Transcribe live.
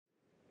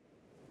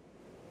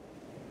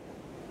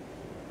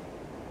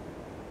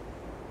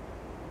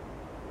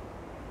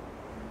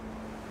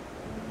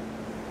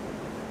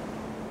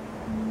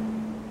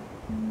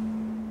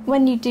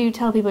when you do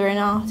tell people you're an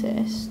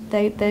artist,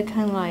 they're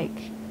kind of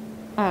like,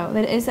 oh,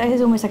 it's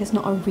almost like it's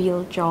not a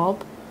real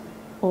job,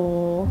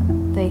 or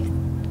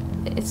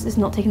it's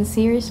not taken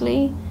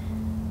seriously.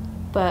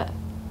 But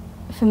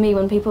for me,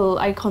 when people,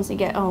 I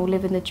constantly get, oh,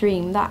 living the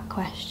dream, that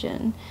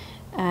question,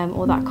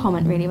 or that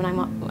comment really, when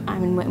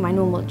I'm in my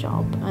normal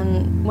job,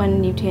 and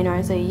when you turn around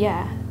and say,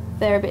 yeah,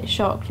 they're a bit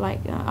shocked, like,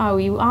 oh,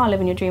 you are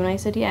living your dream. And I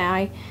said,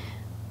 yeah,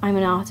 I'm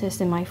an artist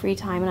in my free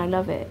time and I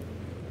love it.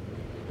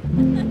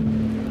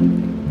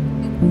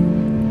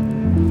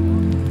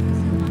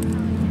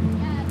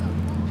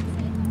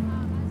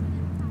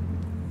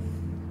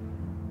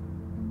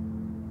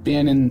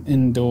 Being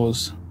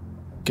indoors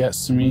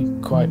gets to me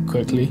quite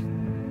quickly.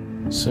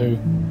 So,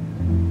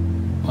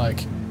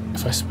 like,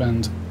 if I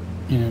spend,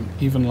 you know,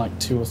 even like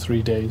 2 or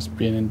 3 days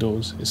being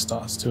indoors, it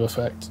starts to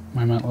affect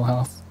my mental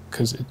health,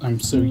 because I'm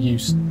so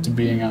used to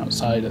being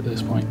outside at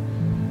this point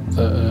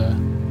that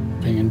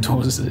being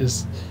indoors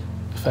is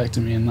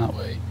affecting me in that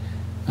way.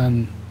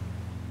 And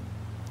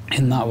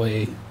in that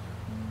way,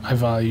 I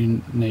value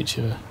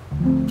nature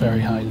very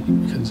highly,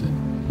 because it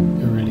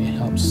really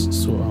helps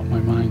sort out my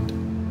mind.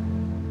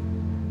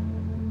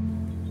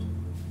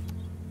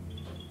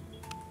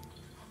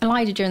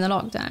 Elijah, during the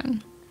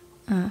lockdown,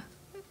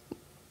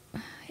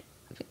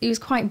 he was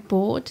quite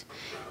bored,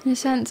 in a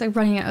sense, like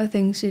running out of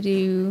things to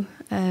do,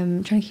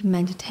 trying to keep him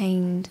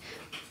entertained,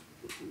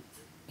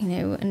 you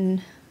know,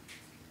 and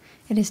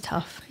it is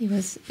tough. It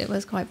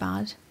was quite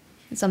bad.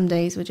 And some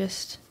days were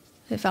just,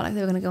 it felt like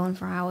they were going to go on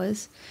for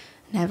hours,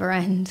 never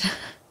end.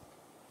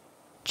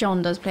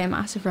 Jon does play a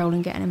massive role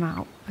in getting him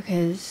out,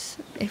 because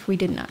if we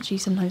didn't actually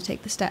sometimes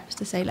take the steps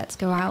to say, let's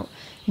go out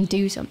and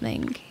do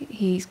something,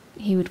 he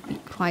would be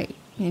quite,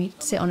 you know,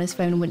 he'd sit on his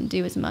phone and wouldn't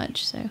do as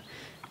much. So,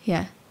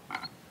 yeah,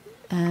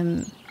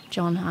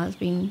 Jon has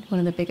been one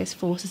of the biggest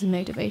forces and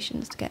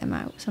motivations to get him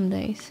out some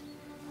days.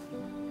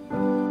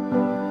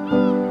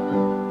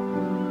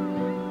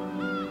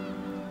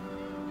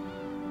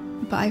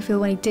 But I feel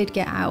when he did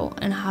get out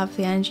and have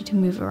the energy to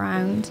move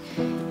around,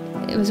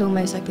 it was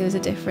almost like there was a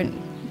different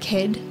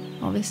kid,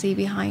 obviously,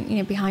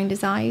 behind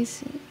his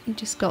eyes. He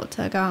just got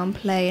to go out and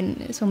play, and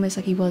it's almost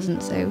like he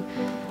wasn't so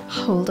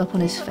holed up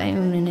on his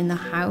phone and in the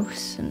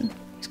house, and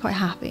he's quite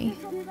happy.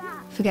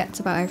 Forgets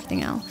about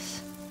everything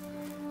else.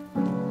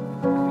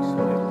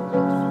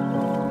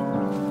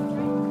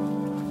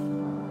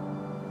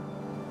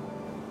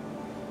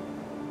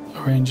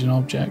 Arranging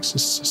objects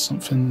is just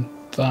something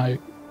that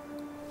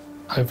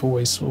I've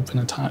always sort of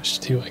been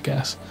attached to, I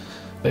guess.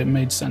 It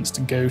made sense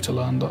to go to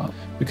land art,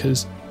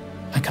 because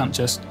I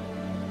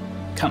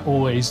can't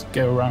always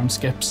go around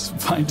skips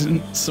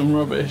finding some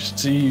rubbish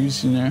to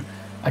use, you know.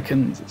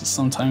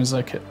 Sometimes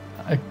I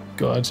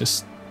gotta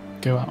just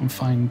go out and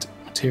find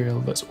material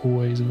that's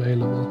always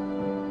available.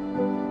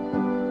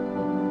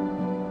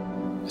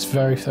 It's a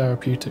very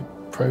therapeutic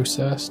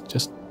process,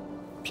 just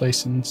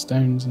placing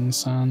stones in the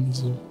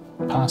sand,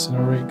 or passing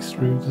a rake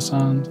through the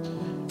sand,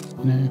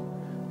 you know.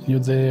 You're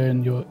there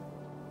and you're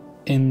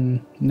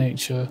in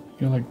nature,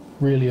 you're like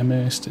really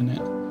immersed in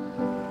it,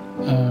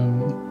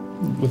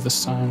 with the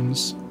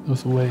sounds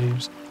of the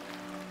waves.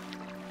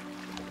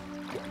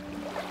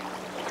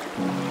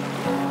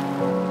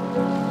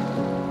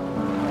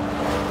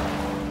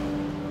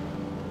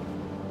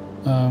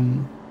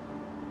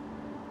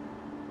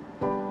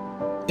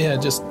 Yeah,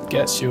 it just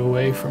gets you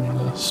away from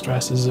the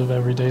stresses of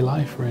everyday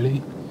life,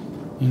 really.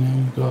 You know,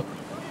 you've got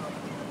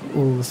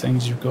all the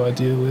things you've got to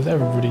deal with.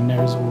 Everybody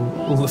knows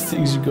all the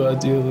things you've got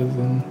to deal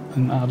with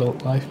in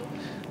adult life.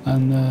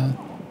 And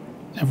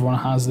everyone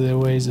has their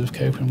ways of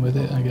coping with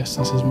it. I guess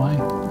this is mine.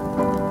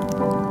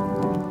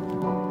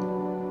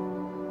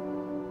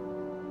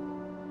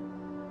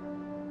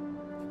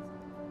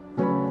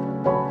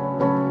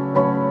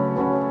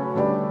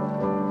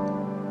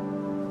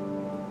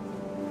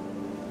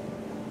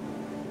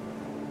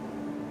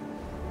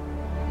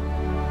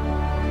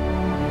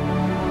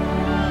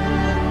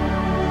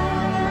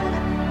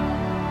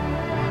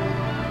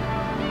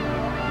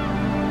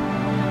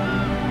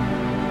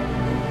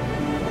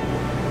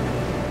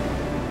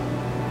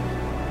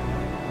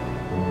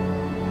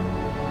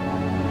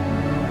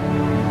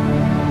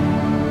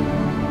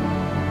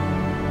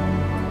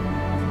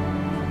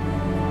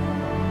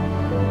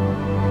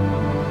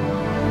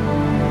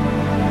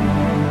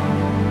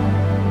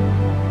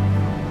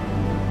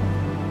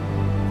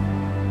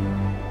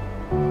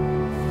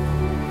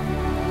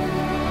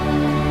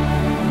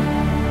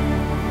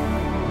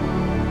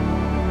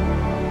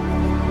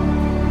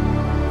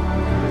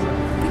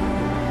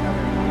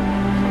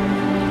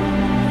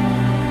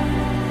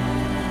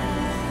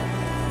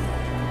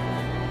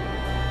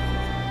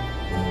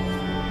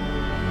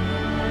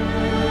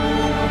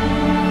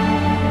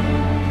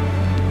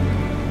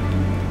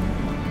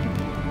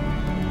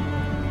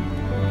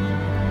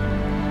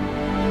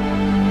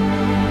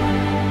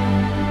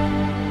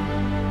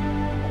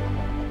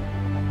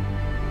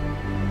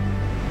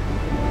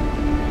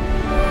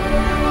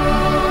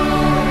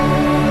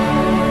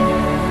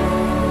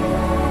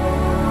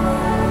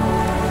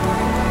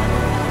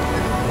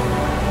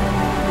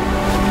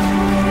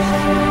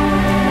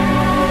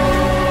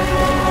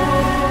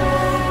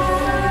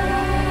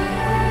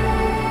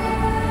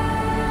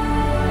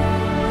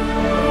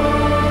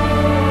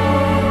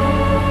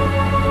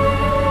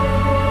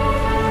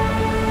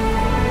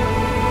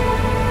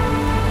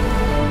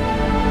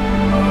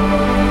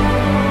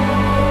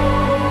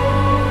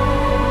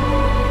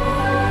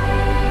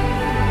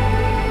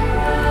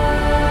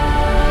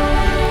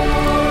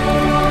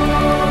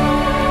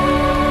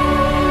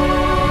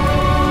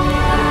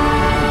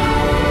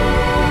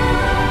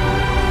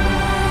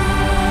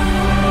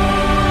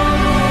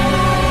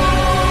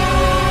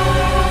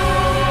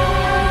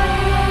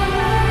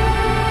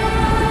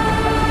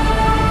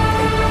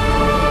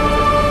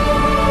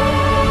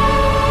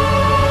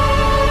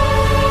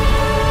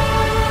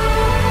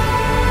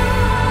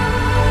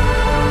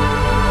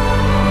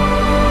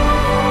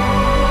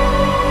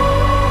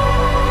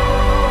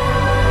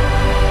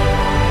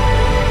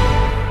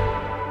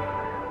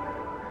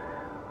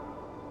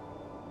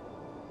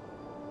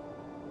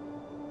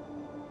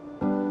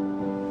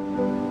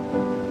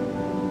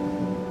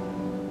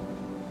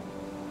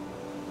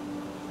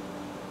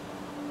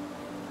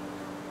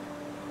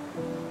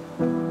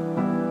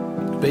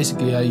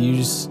 Basically, I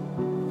use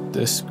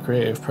this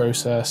creative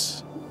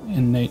process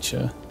in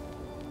nature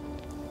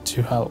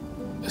to help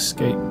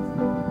escape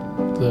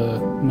the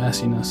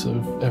messiness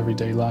of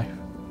everyday life.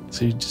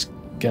 So you just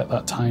get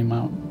that time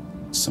out.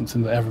 It's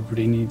something that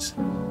everybody needs.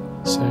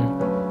 So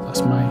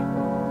that's my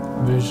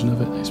version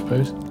of it, I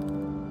suppose.